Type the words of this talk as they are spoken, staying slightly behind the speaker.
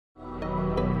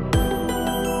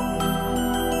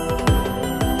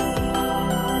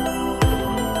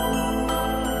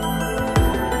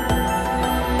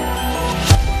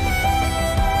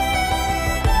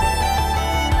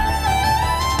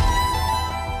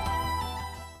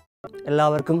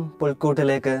എല്ലാവർക്കും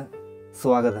പുൽക്കൂട്ടിലേക്ക്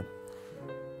സ്വാഗതം.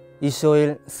 ഈശോയിൽ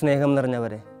സ്നേഹം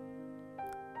നിറഞ്ഞവരെ,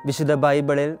 വിശുദ്ധ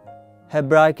ബൈബിളിൽ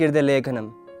ഹെബ്രായർക്ക് എഴുതിയ ലേഖനം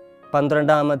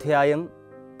 12-ാം അധ്യായം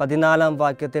 14-ാം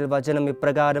വാക്യത്തിൽ വചനം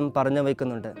ഇപ്രകാരം പറഞ്ഞു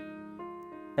വയ്ക്കുന്നുണ്ട്: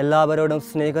 എല്ലാവരോടും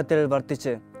സ്നേഹത്തിൽ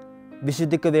വർത്തിച്ച്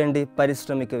വിശുദ്ധിക്ക് വേണ്ടി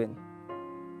പരിശ്രമിക്കുവിൻ.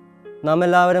 നാം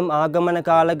എല്ലാവരും ആഗമന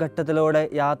കാലഘട്ടത്തിലൂടെ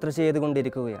യാത്ര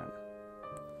ചെയ്തുകൊണ്ടിരിക്കുകയാണ്.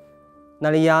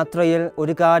 എന്നാൽ ഈ യാത്രയിൽ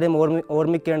ഒരു കാര്യം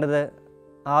ഓർമ്മിക്കേണ്ടത്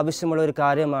ആവശ്യമുള്ള ഒരു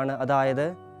കാര്യമാണ്. അതായത്,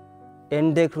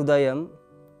 എൻ്റെ ഹൃദയം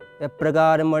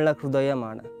എപ്രകാരമുള്ള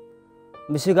ഹൃദയമാണ്?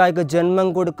 മിശിഹായ്ക്ക് ജന്മം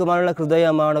കൊടുക്കുവാനുള്ള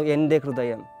ഹൃദയമാണോ എൻ്റെ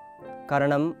ഹൃദയം?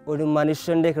 കാരണം ഒരു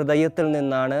മനുഷ്യൻ്റെ ഹൃദയത്തിൽ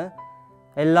നിന്നാണ്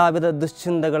എല്ലാവിധ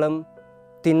ദുശ്ചിന്തകളും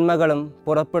തിന്മകളും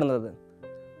പുറപ്പെടുന്നത്.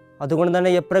 അതുകൊണ്ട്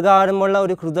തന്നെ എപ്രകാരമുള്ള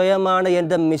ഒരു ഹൃദയമാണ്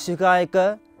എൻ്റെ മിശിഹായ്ക്ക്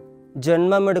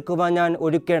ജന്മമെടുക്കുവാൻ ഞാൻ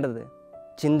ഒരുക്കേണ്ടത്?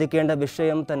 ചിന്തിക്കേണ്ട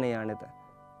വിഷയം തന്നെയാണിത്.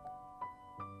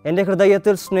 എൻ്റെ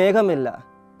ഹൃദയത്തിൽ സ്നേഹമില്ല,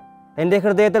 എൻ്റെ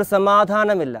ഹൃദയത്തിൽ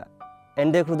സമാധാനമില്ല,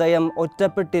 എൻ്റെ ഹൃദയം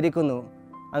ഒറ്റപ്പെട്ടിരിക്കുന്നു.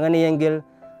 അങ്ങനെയെങ്കിൽ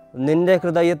നിൻ്റെ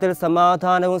ഹൃദയത്തിൽ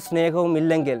സമാധാനവും സ്നേഹവും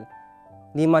ഇല്ലെങ്കിൽ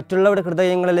നീ മറ്റുള്ളവരുടെ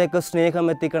ഹൃദയങ്ങളിലേക്ക് സ്നേഹം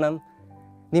എത്തിക്കണം,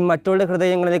 നീ മറ്റുള്ള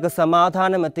ഹൃദയങ്ങളിലേക്ക്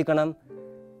സമാധാനം എത്തിക്കണം.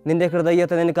 നിൻ്റെ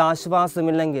ഹൃദയത്തിൽ നിനക്ക്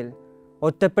ആശ്വാസമില്ലെങ്കിൽ,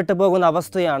 ഒറ്റപ്പെട്ടു പോകുന്ന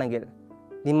അവസ്ഥയാണെങ്കിൽ,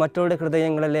 നീ മറ്റുള്ള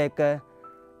ഹൃദയങ്ങളിലേക്ക്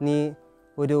നീ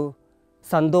ഒരു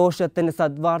സന്തോഷത്തിൻ്റെ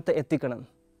സദ്വാർത്ത എത്തിക്കണം.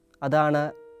 അതാണ്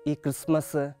ഈ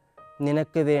ക്രിസ്മസ്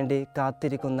നിനക്ക് വേണ്ടി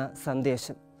കാത്തിരിക്കുന്ന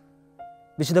സന്ദേശം.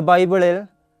 വിശുദ്ധ ബൈബിളിൽ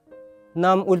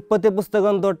നാം ഉൽപ്പത്തി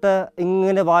പുസ്തകം തൊട്ട്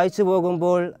ഇങ്ങനെ വായിച്ചു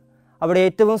പോകുമ്പോൾ അവിടെ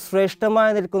ഏറ്റവും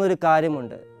ശ്രേഷ്ഠമായി നിൽക്കുന്നൊരു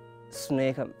കാര്യമുണ്ട്: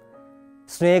 സ്നേഹം.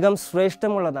 സ്നേഹം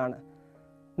ശ്രേഷ്ഠമുള്ളതാണ്.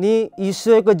 നീ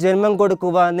ഈശോയ്ക്ക് ജന്മം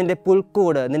കൊടുക്കുവാൻ നിൻ്റെ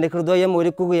പുൽക്കൂട്, നിൻ്റെ ഹൃദയം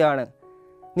ഒരുക്കുകയാണ്.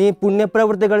 നീ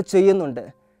പുണ്യപ്രവൃത്തികൾ ചെയ്യുന്നുണ്ട്,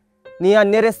 നീ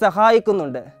അന്യരെ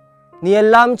സഹായിക്കുന്നുണ്ട്, നീ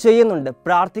എല്ലാം ചെയ്യുന്നുണ്ട്,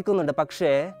 പ്രാർത്ഥിക്കുന്നുണ്ട്.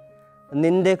 പക്ഷേ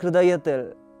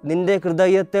നിൻ്റെ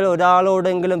ഹൃദയത്തിൽ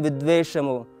ഒരാളോടെങ്കിലും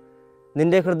വിദ്വേഷമോ,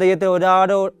 നിൻ്റെ ഹൃദയത്തിൽ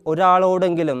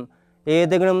ഒരാളോടെങ്കിലും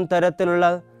ഏതെങ്കിലും തരത്തിലുള്ള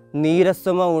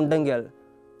നീരസമോ ഉണ്ടെങ്കിൽ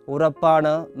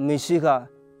ഉറപ്പാണ് മിശിഹ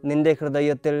നിൻ്റെ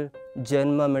ഹൃദയത്തിൽ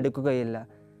ജന്മമെടുക്കുകയില്ല.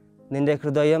 നിൻ്റെ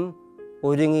ഹൃദയം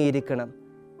ഒരുങ്ങിയിരിക്കണം.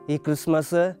 ഈ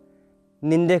ക്രിസ്മസ്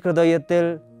നിൻ്റെ ഹൃദയത്തിൽ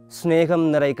സ്നേഹം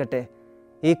നിറയ്ക്കട്ടെ.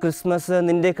 ഈ ക്രിസ്മസ്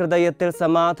നിൻ്റെ ഹൃദയത്തിൽ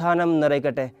സമാധാനം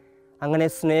നിറയ്ക്കട്ടെ. അങ്ങനെ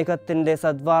സ്നേഹത്തിൻ്റെ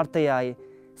സദ്വാർത്തയായി,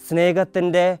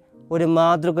 സ്നേഹത്തിൻ്റെ ഒരു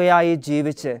മാതൃകയായി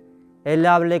ജീവിച്ച്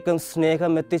എല്ലാവരിലേക്കും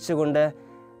സ്നേഹം എത്തിച്ചുകൊണ്ട്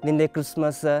നിൻ്റെ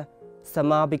ക്രിസ്മസ്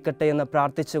സമാപിക്കട്ടെ എന്ന്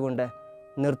പ്രാർത്ഥിച്ചുകൊണ്ട്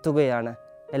നിർത്തുകയാണ്.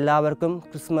 എല്ലാവർക്കും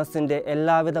ക്രിസ്മസിൻ്റെ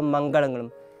എല്ലാവിധ മംഗളങ്ങളും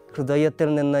ഹൃദയത്തിൽ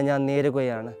നിന്ന് ഞാൻ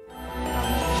നേരുകയാണ്.